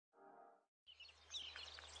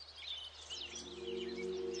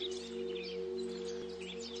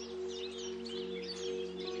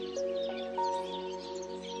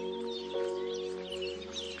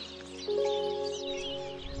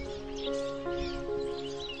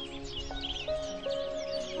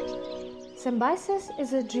Symbiosis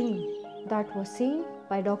is a dream that was seen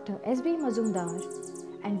by Dr. S.B. Mazumdar,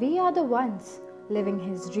 and we are the ones living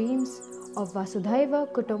his dreams of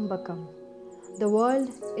Vasudhaiva Kutumbakam. The world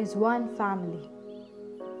is one family.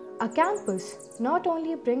 A campus not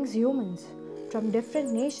only brings humans from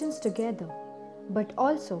different nations together, but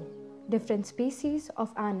also different species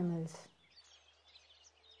of animals.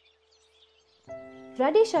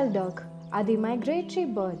 Ruddy shelduck are the migratory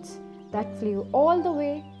birds that flew all the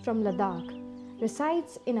way from Ladakh,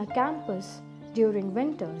 resides in a campus during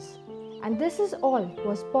winters, and this is all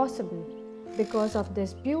was possible because of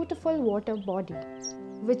this beautiful water body,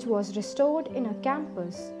 which was restored in a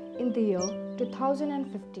campus in the year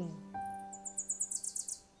 2015.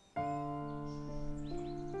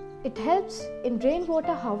 It helps in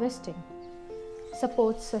rainwater harvesting,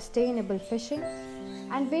 supports sustainable fishing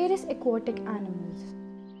and various aquatic animals.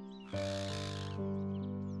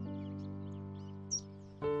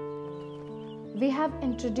 We have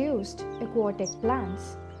introduced aquatic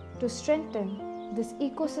plants to strengthen this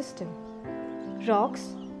ecosystem.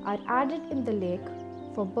 Rocks are added in the lake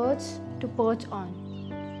for birds to perch on.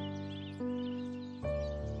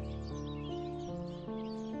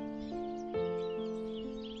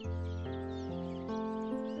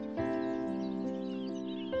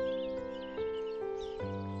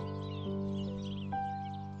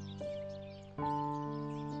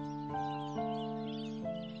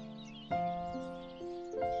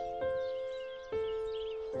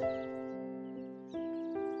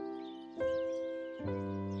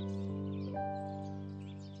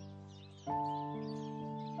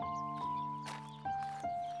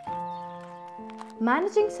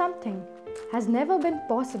 Managing something has never been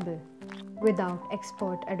possible without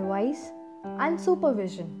expert advice and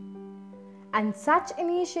supervision. And such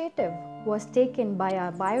initiative was taken by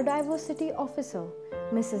our biodiversity officer,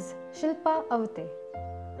 Mrs. Shilpa Avate.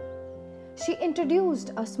 She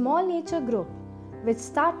introduced a small nature group which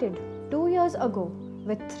started 2 years ago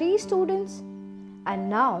with 3 students and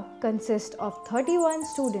now consists of 31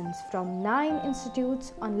 students from 9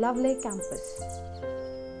 institutes on Lavale campus.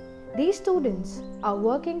 These students are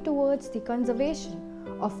working towards the conservation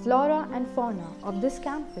of flora and fauna of this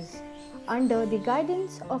campus under the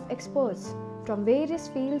guidance of experts from various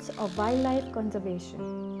fields of wildlife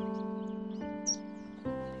conservation.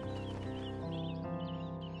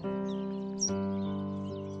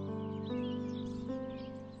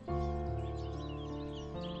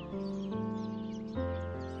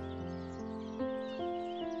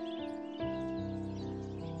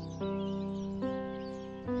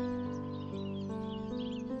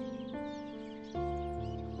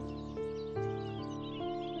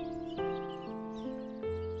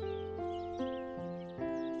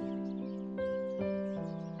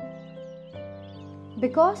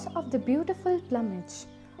 Because of the beautiful plumage,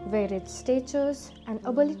 varied statures and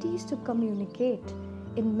abilities to communicate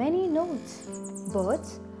in many notes,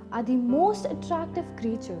 birds are the most attractive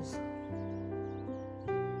creatures.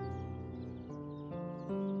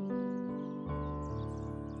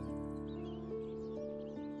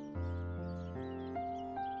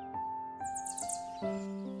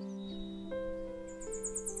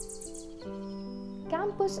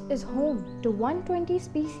 Campus is home to 120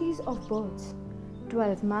 species of birds,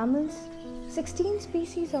 12 mammals, 16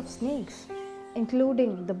 species of snakes,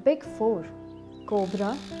 including the big 4,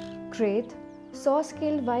 cobra, krait,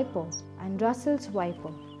 saw-scaled viper and Russell's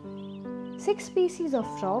viper, 6 species of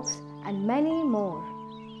frogs and many more.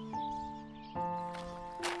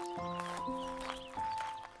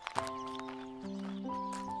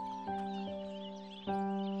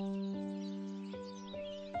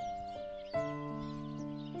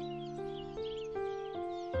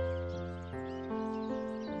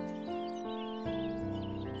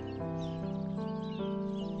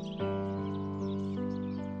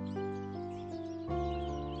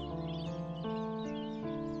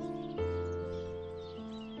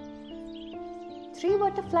 Three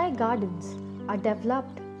butterfly gardens are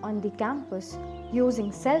developed on the campus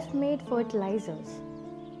using self-made fertilizers.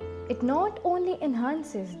 It not only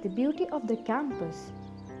enhances the beauty of the campus,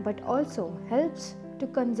 but also helps to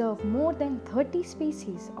conserve more than 30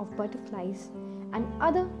 species of butterflies and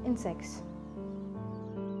other insects.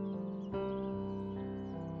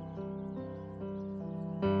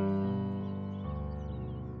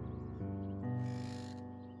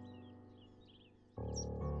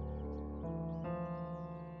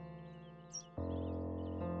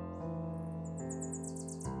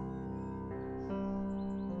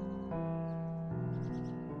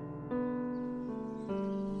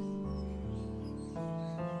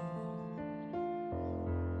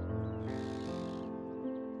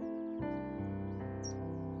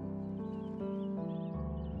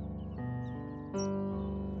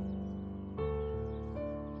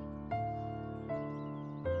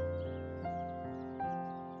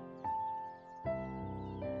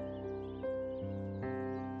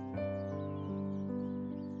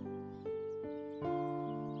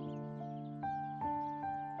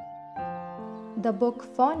 The book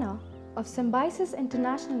Fauna of Symbiosis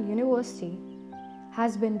International University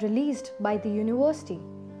has been released by the university,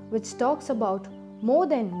 which talks about more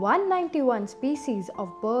than 191 species of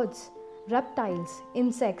birds, reptiles,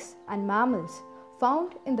 insects, and mammals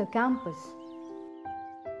found in the campus.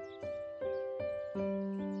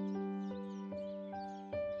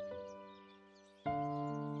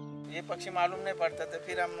 ये पक्षी मालूम नहीं पड़ता तो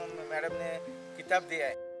फिर हम madam ने किताब दिया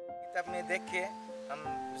है, किताब में देख के हम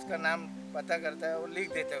उसका नाम पता करता है और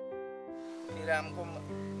लिख देते हैं। फिर हमको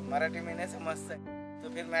मराठी में नहीं समझता तो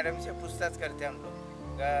फिर मैडम से पूछताछ करते हैं हम लोग,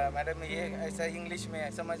 मैडम ये ऐसा इंग्लिश में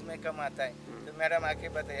समझ में कम आता है तो मैडम आके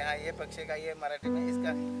बताए हाँ ये पक्षी का ये मराठी में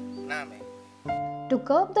इसका नाम है। To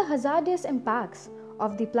curb the hazardous impacts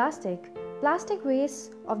of the plastic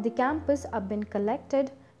waste of the campus have been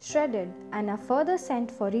collected, shredded, and are further sent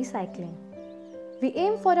for recycling. We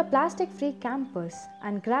aim for a plastic-free campus,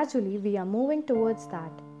 and gradually we are moving towards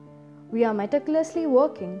that. We are meticulously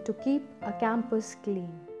working to keep a campus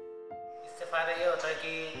clean. इससे फायदा ये होता है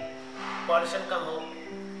कि pollution कम हो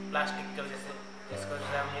plastic की वजह से, जिसकी वजह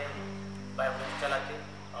से हम ये बायोगैस चलाते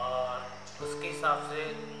और उसके हिसाब से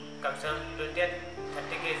कम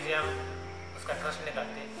 20-30 kg हम उसका क्रस्ट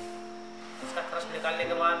निकालते हैं। उसका क्रस्ट निकालने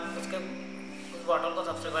के बाद उस बॉटल को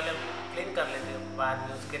सबसे पहले हम क्लीन कर लेते हैं, बाद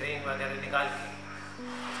में उसके रिंग वगैरह निकाल के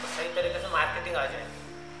उसको सही तरीके से मार्केटिंग आ जाए।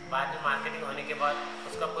 बाद में मार्केटिंग होने के बाद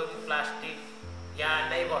उसका कोई भी प्लास्टिक या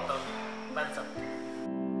नई बॉटल बन सकती है।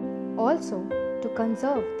 Also, to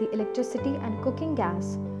conserve the electricity and cooking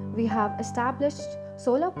gas, we have established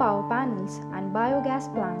solar power panels and biogas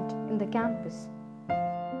plant in the campus.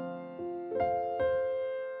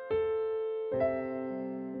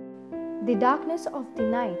 The darkness of the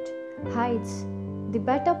night hides the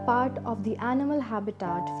better part of the animal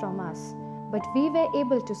habitat from us, but we were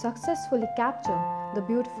able to successfully capture the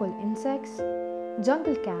beautiful insects,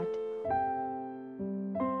 jungle cat,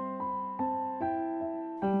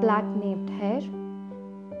 black-naped hare,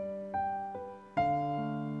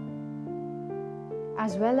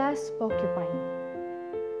 as well as porcupine.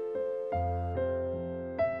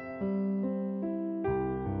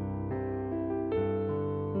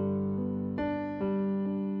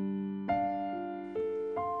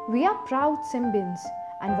 We are proud Symbians,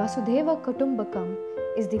 and Vasudhaiva Kutumbakam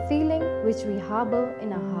is the feeling which we harbor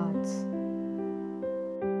in our hearts.